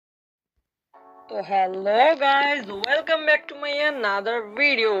তো hello guys, welcome back to my another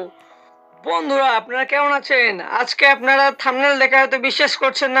video. বন্ধুরা, আপনারা কেমন আছেন? আজকে আপনারা থাম্বনেল দেখে হয়তো বিশ্বাস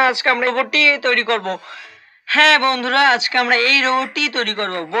করছেন না, আজকে আমরা রোবটটি তৈরি করব। হ্যাঁ বন্ধুরা, আজকে আমরা এই রোবটটি তৈরি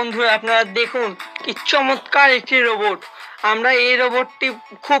করব। বন্ধুরা, আপনারা দেখুন কি চমৎকার একটি রোবট। আমরা এই রোবটটি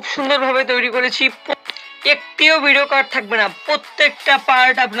খুব সুন্দরভাবে তৈরি করেছি। একটিও ভিডিও কাট থাকবে না, প্রত্যেকটা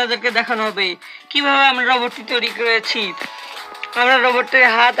পার্ট আপনাদেরকে দেখানো হবে কিভাবে আমরা রোবটটি তৈরি করেছি। আমরা রোবটটির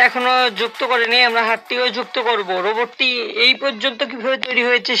হাত এখনো যুক্ত করিনি, আমরা হাতটিও যুক্ত করব। রোবটটি এই পর্যন্ত কিভাবে তৈরি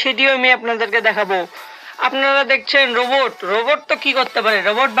হয়েছে সেটিও আমি আপনাদেরকে দেখাবো। আপনারা দেখছেন রোবট। রোবট তো কি করতে পারে?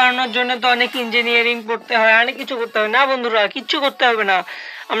 রোবট বানানোর জন্য তো অনেক ইঞ্জিনিয়ারিং করতে হয়, অনেক কিছু করতে হয়। না বন্ধুরা, কিচ্ছু করতে হবে না।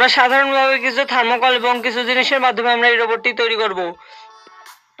 আমরা সাধারণভাবে কিছু থার্মোকল এবং কিছু জিনিসের মাধ্যমে আমরা এই রোবটটি তৈরি করব।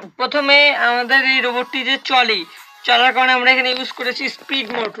 প্রথমে আমাদের এই রোবটটি যে চলার কারণে আমরা এখানে ইউজ করেছি স্পিড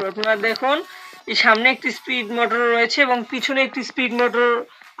মোটর। আপনারা দেখুন, এই সামনে একটি স্পিড মোটর রয়েছে এবং পিছনে একটি স্পিড মোটর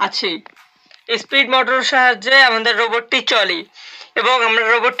আছে। এই স্পিড মোটরের সাহায্যে আমাদের রোবটটি চলে এবং আমরা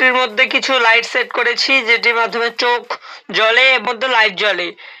রোবটটির মধ্যে কিছু লাইট সেট করেছি, যেটির মাধ্যমে চোখ জ্বলে এর মধ্যে লাইট জ্বলে।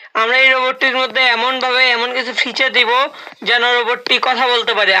 আমরা এই রোবটটির মধ্যে এমন কিছু ফিচার দিব যেন রোবটটি কথা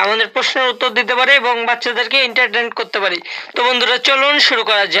বলতে পারে, আমাদের প্রশ্নের উত্তর দিতে পারে এবং বাচ্চাদেরকে এন্টারটেইন করতে পারে। তো বন্ধুরা, চলুন শুরু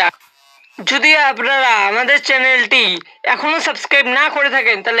করা যাক। যদি আপনারা আমাদের চ্যানেলটি এখনো সাবস্ক্রাইব না করে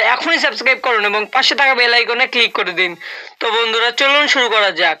থাকেন, তাহলে এখনই সাবস্ক্রাইব করুন এবং পাশে থাকা বেল আইকনে ক্লিক করে দিন। তো বন্ধুরা, চলুন শুরু করা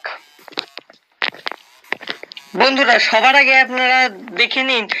যাক। বন্ধুরা, সবার আগে আপনারা দেখে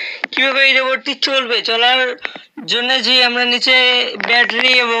নিন কিভাবে এই রোবটটি চলবে। চলার জন্য যে আমরা নিচে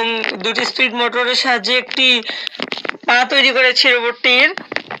ব্যাটারি এবং দুটি স্পিড মোটরের সাহায্যে একটি পা তৈরি করেছি রোবটটির।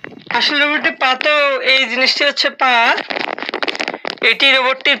 আসলে রোবটটির পা তো, এই জিনিসটি হচ্ছে পা, এটি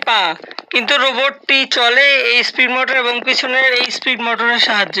রোবটটির পা, কিন্তু রোবটটি চলে এই স্পিড মোটর এবং পিছনের এই স্পিড মোটরের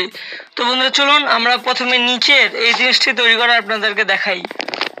সাহায্যে। তো বন্ধুরা, চলুন আমরা প্রথমে নিচের এই জিনিসটি তৈরি করা আপনাদেরকে দেখাই।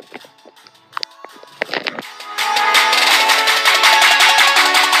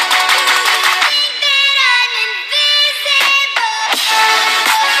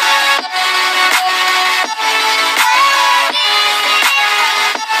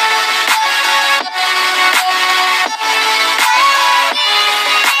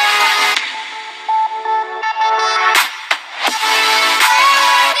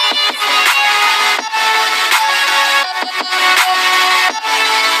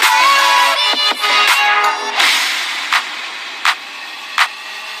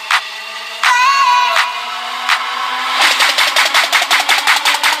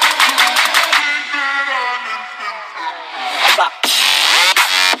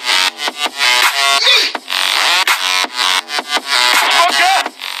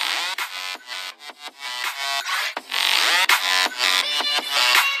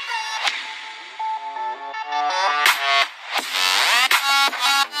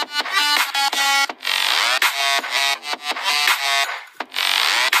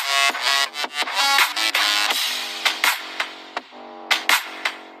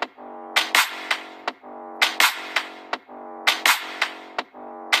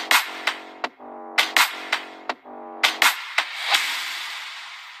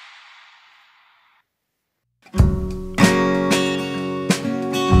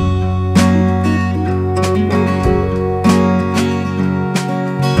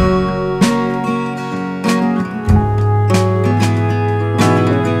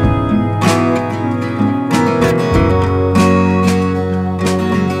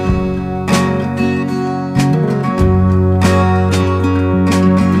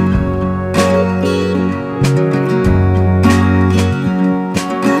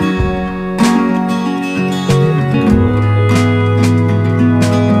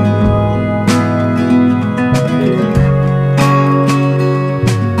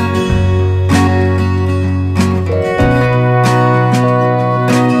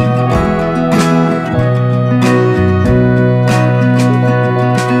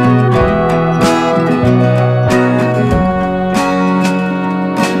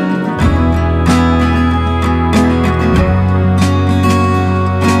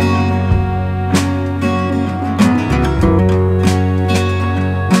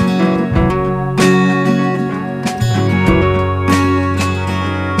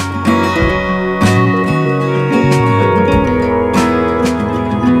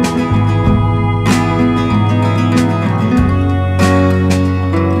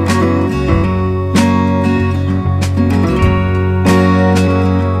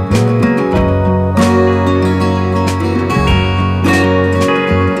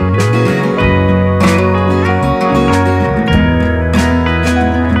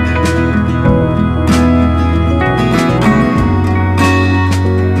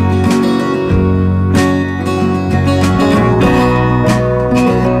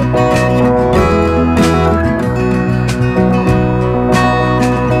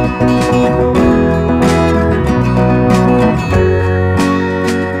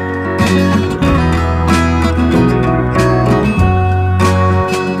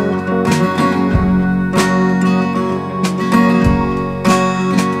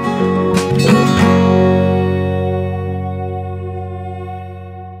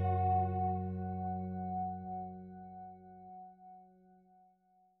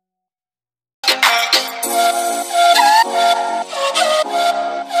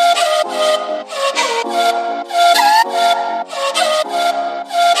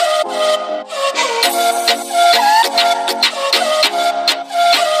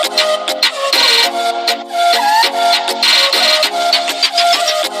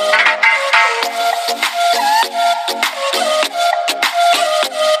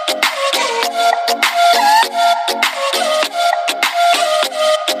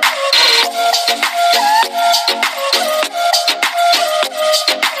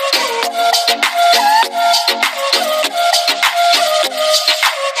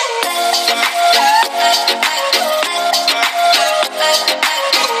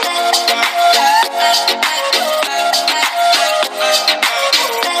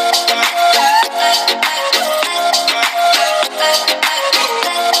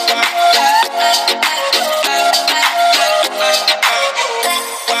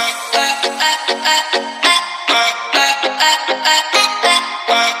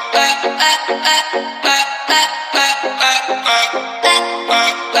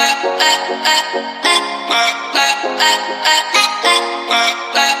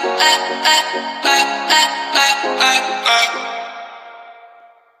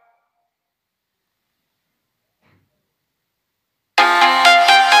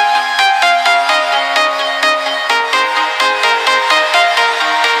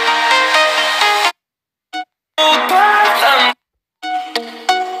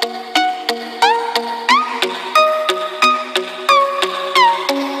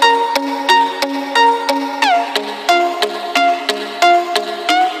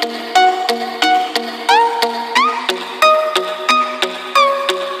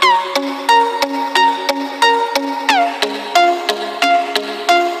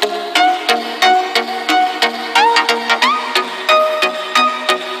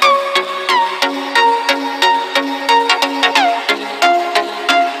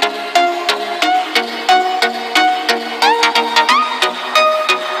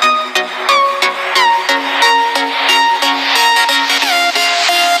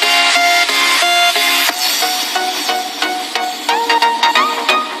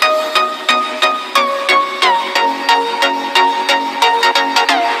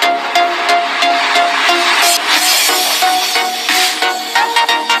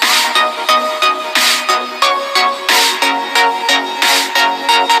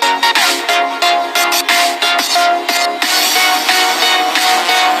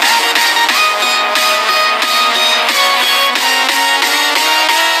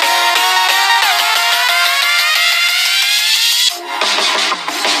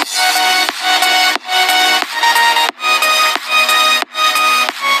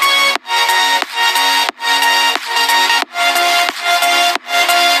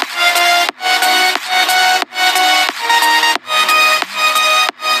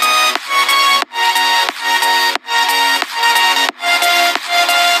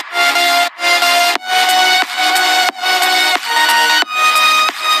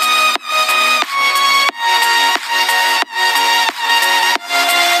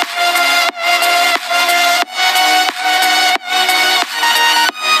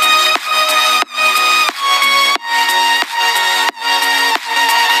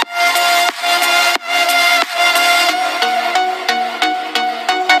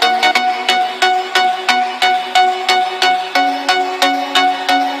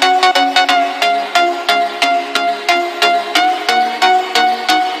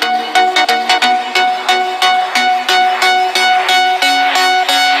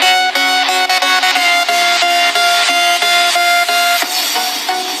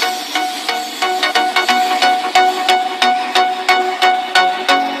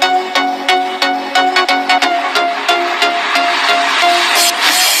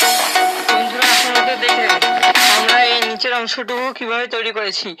 অংশটুকু কিভাবে তৈরি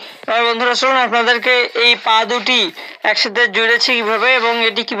করেছি। এবার বন্ধুরা চলুন আপনাদেরকে এই পা দুটি একসাথে জুড়েছি কিভাবে এবং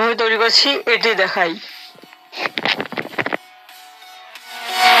এটি কিভাবে তৈরি করেছি এটি দেখাই।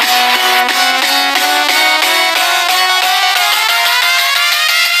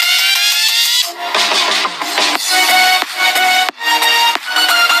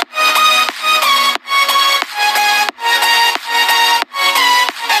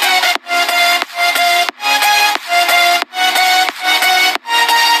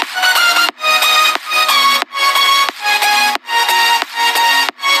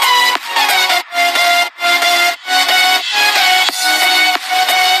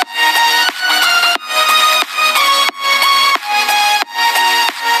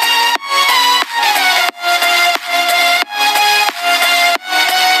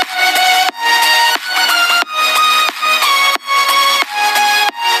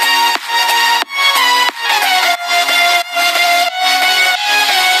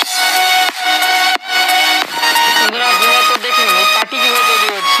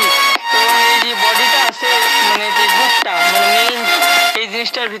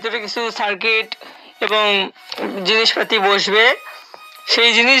 জিনিসটার ভিতরে কিছু সার্কিট এবং জিনিসপাতি বসবে,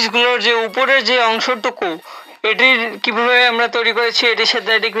 সেই জিনিসগুলোর যে উপরের যে অংশটুকু এটির কিভাবে আমরা তৈরি করেছি, এটির সাথে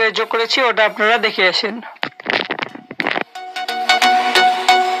এটি কিভাবে যোগ করেছি ওটা আপনারা দেখে আসেন।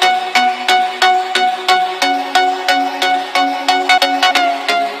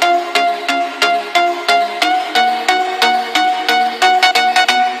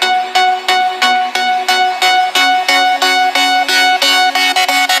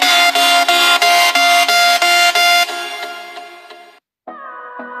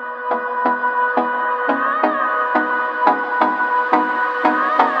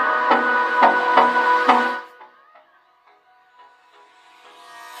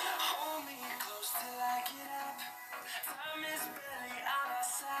 Till I get up, time is barely on our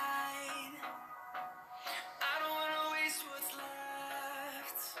side.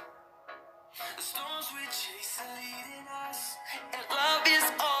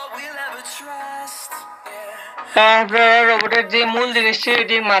 আপনারা রোবটের যে মূল জিনিসটি,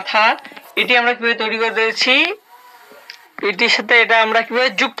 এটি মাথা, এটি আমরা কিভাবে তৈরি করেছি, এটির সাথে এটা আমরা কিভাবে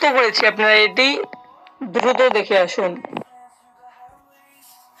যুক্ত করেছি, আপনারা এটি দ্রুত দেখে আসুন।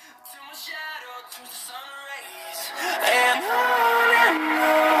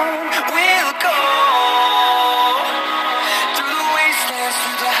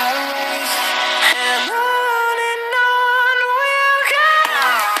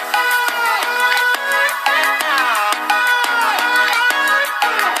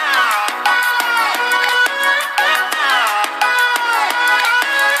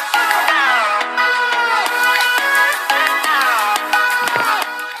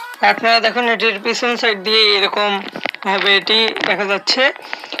 আপনারা দেখুন এটির পিছন সাইড দিয়ে এরকম ভাবে এটি দেখা যাচ্ছে।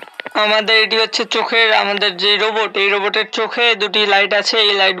 আমাদের এটি হচ্ছে চোখের, আমাদের যে রোবট, এই রোবটের চোখে দুটি লাইট আছে।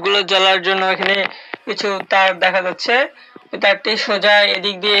 এই লাইটগুলো জ্বালার জন্য এখানে কিছু তার দেখা যাচ্ছে। তারটি সোজা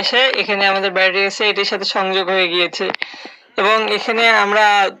এদিক দিয়ে এসে এখানে আমাদের ব্যাটারি এসে এটির সাথে সংযোগ হয়ে গিয়েছে। এবং এখানে আমরা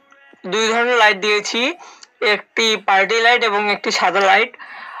দুই ধরনের লাইট দিয়েছি, একটি পার্টি লাইট এবং একটি সাদা লাইট।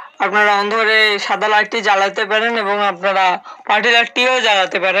 আপনারা অন্ধকারে সাদা লাইটটি জ্বালাতে পারেন এবং আপনারা পার্টি লাইটটিও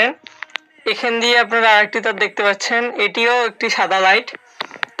জ্বালাতে পারেন। এখান দিয়ে আপনারা আরেকটি তার দেখতে পাচ্ছেন, এটিও একটি সাদা লাইট।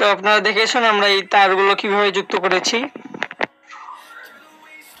 তো আপনারা দেখে শুন আমরা এই তারগুলো কিভাবে যুক্ত করেছি।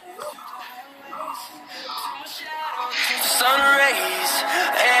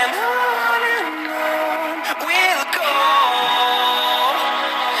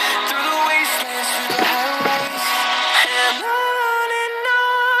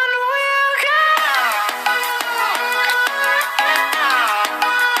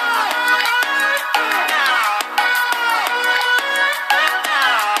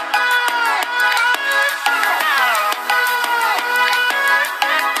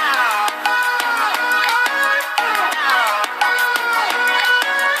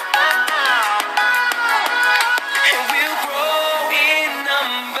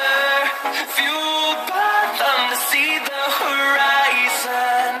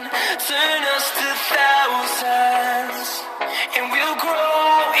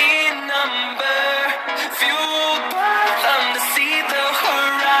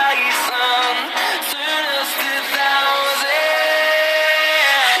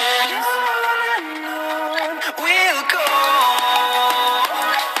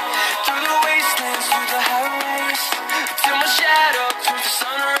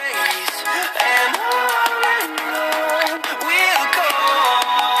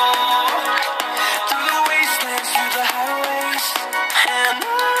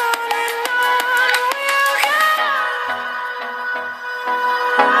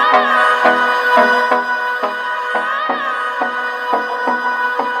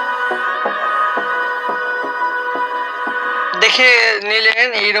 দেখে নিলেন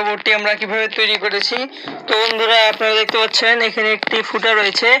এই রোবটটি আমরা কিভাবে তৈরি করেছি। তো বন্ধুরা আপনারা দেখতে পাচ্ছেন এখানে একটি ফুটা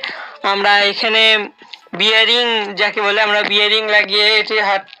রয়েছে। আমরা এখানে বিয়ারিং যাকে বলে, আমরা বিয়ারিং লাগিয়ে এটি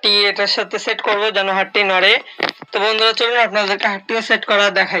হাতটি এটার সাথে সেট করব যেন হাতটি নড়ে। তো বন্ধুরা চলুন আপনাদেরকে হাতটিও সেট করা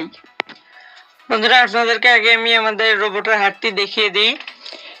দেখাই। বন্ধুরা আপনাদেরকে আগে আমি আমাদের রোবটের হাতটি দেখিয়ে দিই।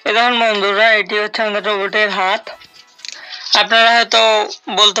 এখন বন্ধুরা এটি হচ্ছে আমাদের রোবটের হাত। আপনারা হয়তো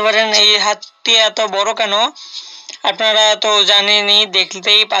বলতে পারেন এই হাতটি এত বড় কেন, আপনারা তো জানেনই,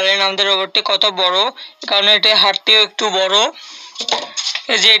 দেখতেই পারেন আমাদের রোবটটি কত বড়, কারণ এটির হাতটিও একটু বড়।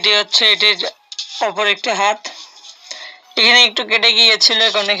 এই যে এটি হচ্ছে এটির অপর একটি হাত, এখানে একটু কেটে গিয়েছিল,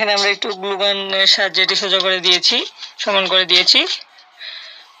 কারণ এখানে আমরা একটু গ্লুগানের সাহায্যে এটি সোজা করে দিয়েছি, সমান করে দিয়েছি।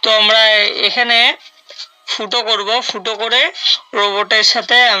 তো আমরা এখানে ফুটো করব, ফুটো করে রোবটের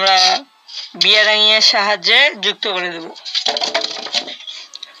সাথে আমরা বিয়ারিংয়ের সাহায্যে যুক্ত করে দেব।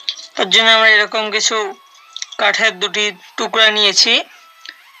 তার জন্য আমরা এরকম কিছু কাঠের দুটি টুকরা নিয়েছি,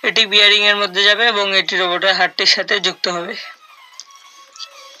 এটি বিয়ারিং এর মধ্যে যাবে এবং এটি রোবটের হাতটির সাথে যুক্ত হবে।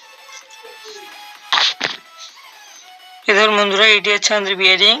 এই ধরুন বন্ধুরা এটি হচ্ছে আমাদের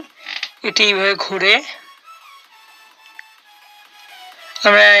বিয়ারিং, এটি এইভাবে ঘুরে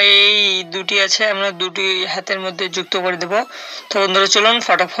আমরা এই দুটি আছে আমরা দুটি হাতের মধ্যে যুক্ত করে দেব। তো বন্ধুরা চলুন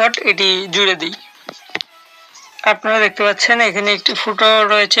ফটাফট এটি জুড়ে দিই। আপনারা দেখতে পাচ্ছেন এখানে একটি ফুটো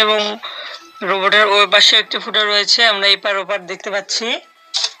রয়েছে এবং রোবটের ওই পাশে একটি ফুটো রয়েছে, আমরা এপার ওপার দেখতে পাচ্ছি।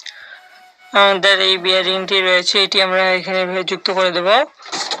 আমাদের এই বিয়ারিংটি রয়েছে, এটি আমরা এখানে যুক্ত করে দেব।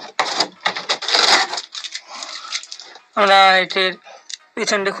 আমরা এটির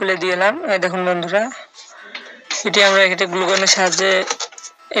পিছনটি খুলে দিলাম। দেখুন বন্ধুরা এটি আমরা এখানে গ্লুগনের সাহায্যে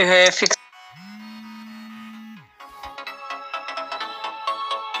এভাবে ফিক্স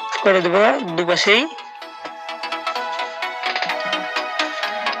করে দেব দুপাশেই।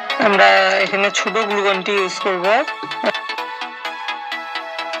 আমরা এখানে ছোট গ্লুগনটি ইউজ করব।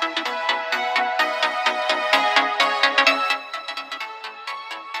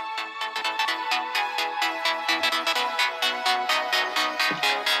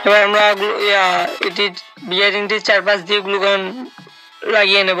 এবার আমরা এটি বিয়ারিংটির চারপাশ দিয়ে গ্লুগন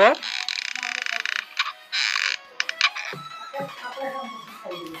লাগিয়ে নেব।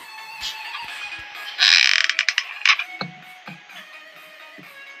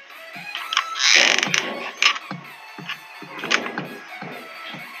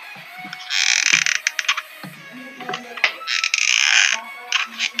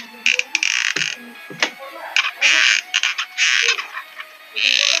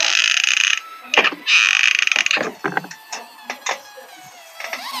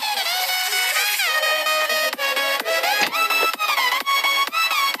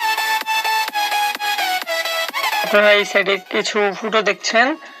 আপনারা এই সাইডে কিছু ফুটো দেখছেন,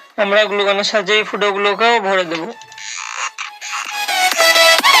 আমরা গ্লুগনের সাহায্যে এই ফুটোগুলোকেও ভরে দেব।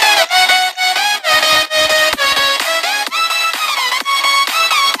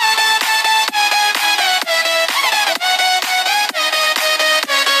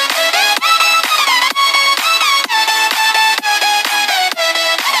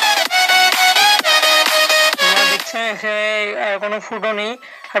 দেখছেন এখানে আর কোনো ফুটো নেই,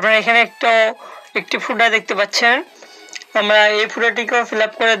 আপনারা এখানে একটি ফুটা দেখতে পাচ্ছেন। আমরা এই ফুটাটিকেও ফিল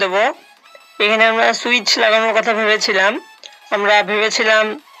আপ করে দেব। এখানে আমরা সুইচ লাগানোর কথা ভেবেছিলাম। আমরা ভেবেছিলাম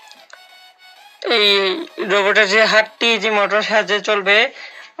এই রোবটের যে হাতটি যে মোটর সাহায্যে চলবে,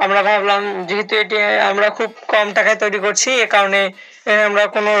 আমরা ভাবলাম যেহেতু এটি আমরা খুব কম টাকায় তৈরি করছি, এ কারণে আমরা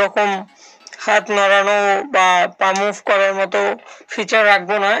কোনো রকম হাত নড়ানো বা পা মুভ করার মতো ফিচার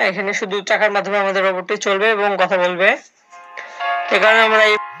রাখবো না। এখানে শুধু চাকার মাধ্যমে আমাদের রোবটটি চলবে এবং কথা বলবে। এ কারণে আমরা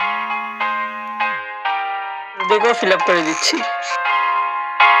এই দিকেও ফিল আপ করে দিচ্ছি।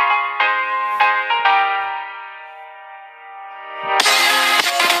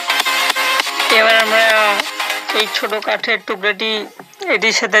 এবার আমরা এই ছোট কাঠের টুকরাটি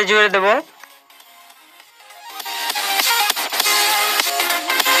এটির সাথে জুড়ে দেব।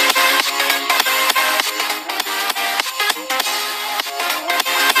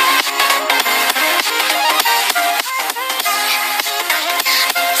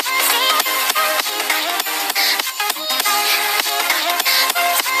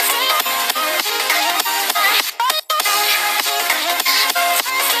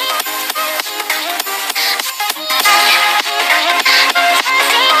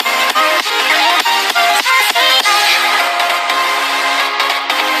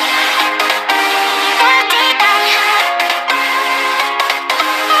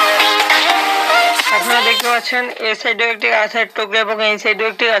 দেখতে পাচ্ছেন এই সাইডেও একটি কাঠের টুকরা এবং এই সাইডেও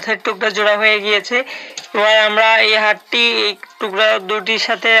একটি কাঠের টুকরা জোড়া হয়ে গিয়েছে। এবার আমরা এই হাতটি এই টুকরা দুটির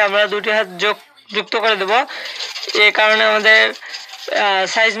সাথে আমরা দুটি হাত যুক্ত করে দেব। এই কারণে আমাদের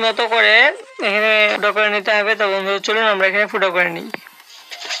সাইজ মতো করে এখানে ফুটো করে নিতে হবে। তো বন্ধুরা চলুন আমরা এখানে ফুটো করে নিই।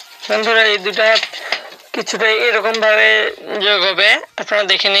 বন্ধুরা এই দুটো হাত কিছুটা এরকম ভাবে যোগ হবে, আপনারা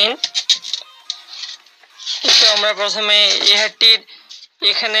দেখে নিন। তো আমরা প্রথমে এই হাতটির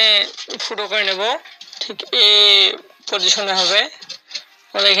এখানে ফুটো করে নেব, ঠিক এই পজিশনে হবে।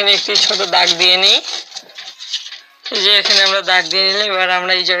 আমরা এখানে একটি ছোট দাগ দিয়ে নিই, এই যে এখানে আমরা দাগ দিয়ে নিলে এবার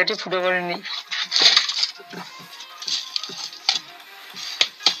আমরা এই জায়গাটি ফুটো করে নিই।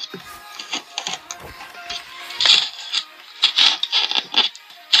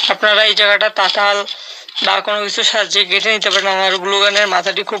 আপনারা এই জায়গাটা তাতাল বা কোনো কিছু সাহায্যে কেটে নিতে পারেন। আমার গ্লুগানের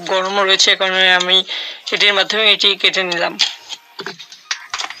মাথাটি খুব গরম রয়েছে, কারণে আমি এটির মাধ্যমে এটি কেটে নিলাম,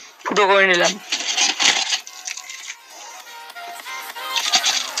 ফুটো করে নিলাম।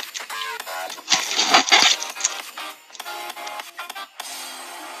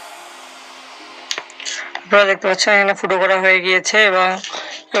 আপনারা দেখতে পাচ্ছেন এখানে ফুটো করা হয়ে গিয়েছে এবং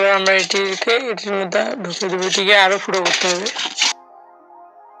এবার আমরা এটির মধ্যে ঢুকে দেবো। এটিকে আরো ফুটো করতে হবে।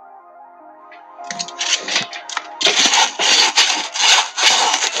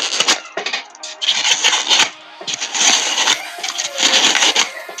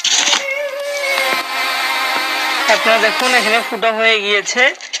 আপনারা দেখুন এখানে ফুটো হয়ে গিয়েছে।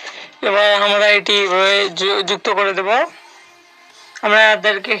 এবার আমরা এটি যুক্ত করে দেব।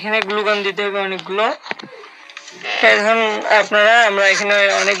 আমাদেরকে এখানে গ্লুগান দিতে হবে অনেকগুলো। এখন আমরা এখানে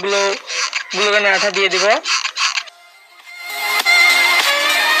অনেকগুলো গ্লুগানের আঠা দিয়ে দেব।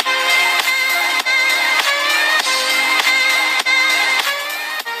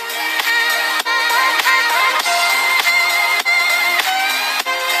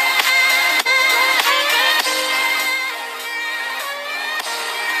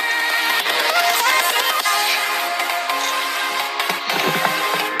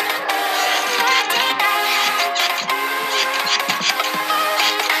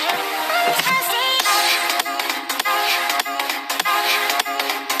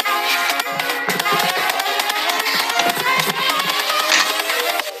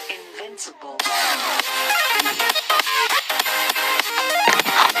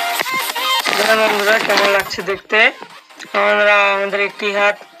 বন্ধুরা কেমন লাগছে দেখতে। আমরা আমাদের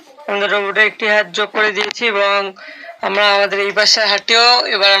রোবটের একটি হাত যোগ করে দিয়েছি এবং আমরা আমাদের এই পাশের হাতটিও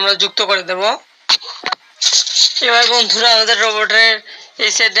এবার আমরা যুক্ত করে দেব। এবার বন্ধুরা আমাদের রোবটের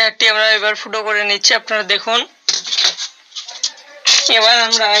এই সাইডের হাতটি আমরা এবার ফুটো করে নিচ্ছি, আপনারা দেখুন। এবার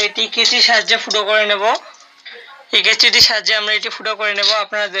আমরা এটি কেচির সাহায্যে ফুটো করে নেব। এই কেচিটির সাহায্যে আমরা এটি ফুটো করে নেব,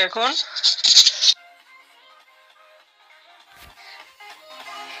 আপনারা দেখুন।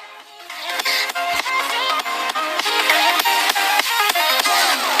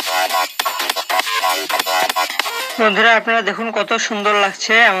 বন্ধুরা আপনারা দেখুন কত সুন্দর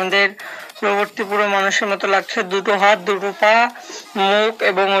লাগছে আমাদের রোবটটি, পুরো মানুষের মতো লাগছে। দুটো হাত, দুটো পা, মুখ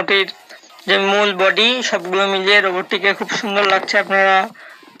এবং ওটির যে মূল বডি সবগুলো মিলিয়ে রোবটটিকে খুব সুন্দর লাগছে, আপনারা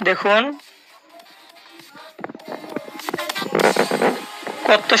দেখুন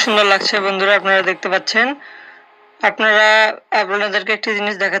কত সুন্দর লাগছে। বন্ধুরা আপনারা দেখতে পাচ্ছেন। আপনাদেরকে একটি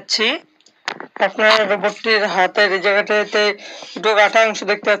জিনিস দেখাচ্ছি। আপনারা রোবটটির হাতের এই জায়গাটাতে দুটো কাটা অংশ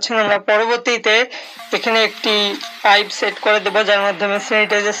দেখতে পাচ্ছেন। আমরা পরবর্তীতে এখানে একটি পাইপ সেট করে দেবো, যার মাধ্যমে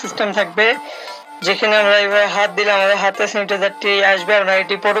স্যানিটাইজার সিস্টেম থাকবে, যেখানে আমরা এবার হাত দিলে আমাদের হাতে স্যানিটাইজারটি আসবে। আমরা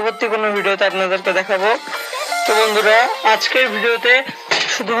এটি পরবর্তী কোনো ভিডিওতে আপনাদেরকে দেখাবো। তো বন্ধুরা আজকের ভিডিওতে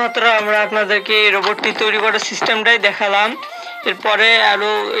শুধুমাত্র আমরা আপনাদেরকে এই রোবটটি তৈরি করার সিস্টেমটাই দেখালাম। এরপরে আরও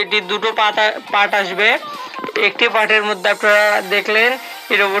এটির দুটো পার্ট আসবে। একটি পার্টের মধ্যে আপনারা দেখলেন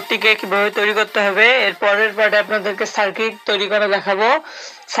এই রোবটটিকে কিভাবে তৈরি করতে হবে। এর পরের পার্টে আপনাদেরকে সার্কিট তৈরি করা দেখাবো,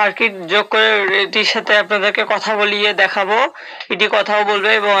 সার্কিট যোগ করে এটির সাথে আপনাদেরকে কথা বলিয়ে দেখাবো। এটি কথাও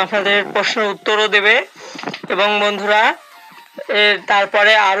বলবে এবং আপনাদের প্রশ্নের উত্তরও দেবে। এবং বন্ধুরা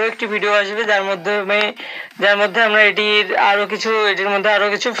তারপরে আরও একটি ভিডিও আসবে, যার মধ্যে আমরা এটির মধ্যে আরও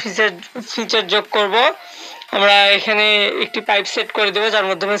কিছু ফিচার যোগ করব। আমরা এখানে একটি পাইপ সেট করে দেবো, যার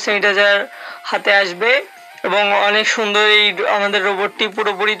মাধ্যমে স্যানিটাইজার হাতে আসবে এবং অনেক সুন্দর এই আমাদের রোবটটি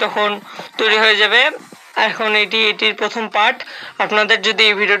পুরোপুরি তখন তৈরি হয়ে যাবে। এখন এটির প্রথম পার্ট। আপনাদের যদি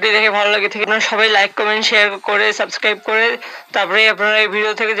এই ভিডিওটি দেখে ভালো লাগে থাকে আপনারা সবাই লাইক কমেন্ট শেয়ার করে সাবস্ক্রাইব করে তারপরে আপনারা এই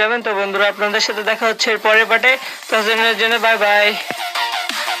ভিডিও থেকে যাবেন। তো বন্ধুরা আপনাদের সাথে দেখা হচ্ছে এর পরের পার্টে। ততদিনের জন্য বাই বাই।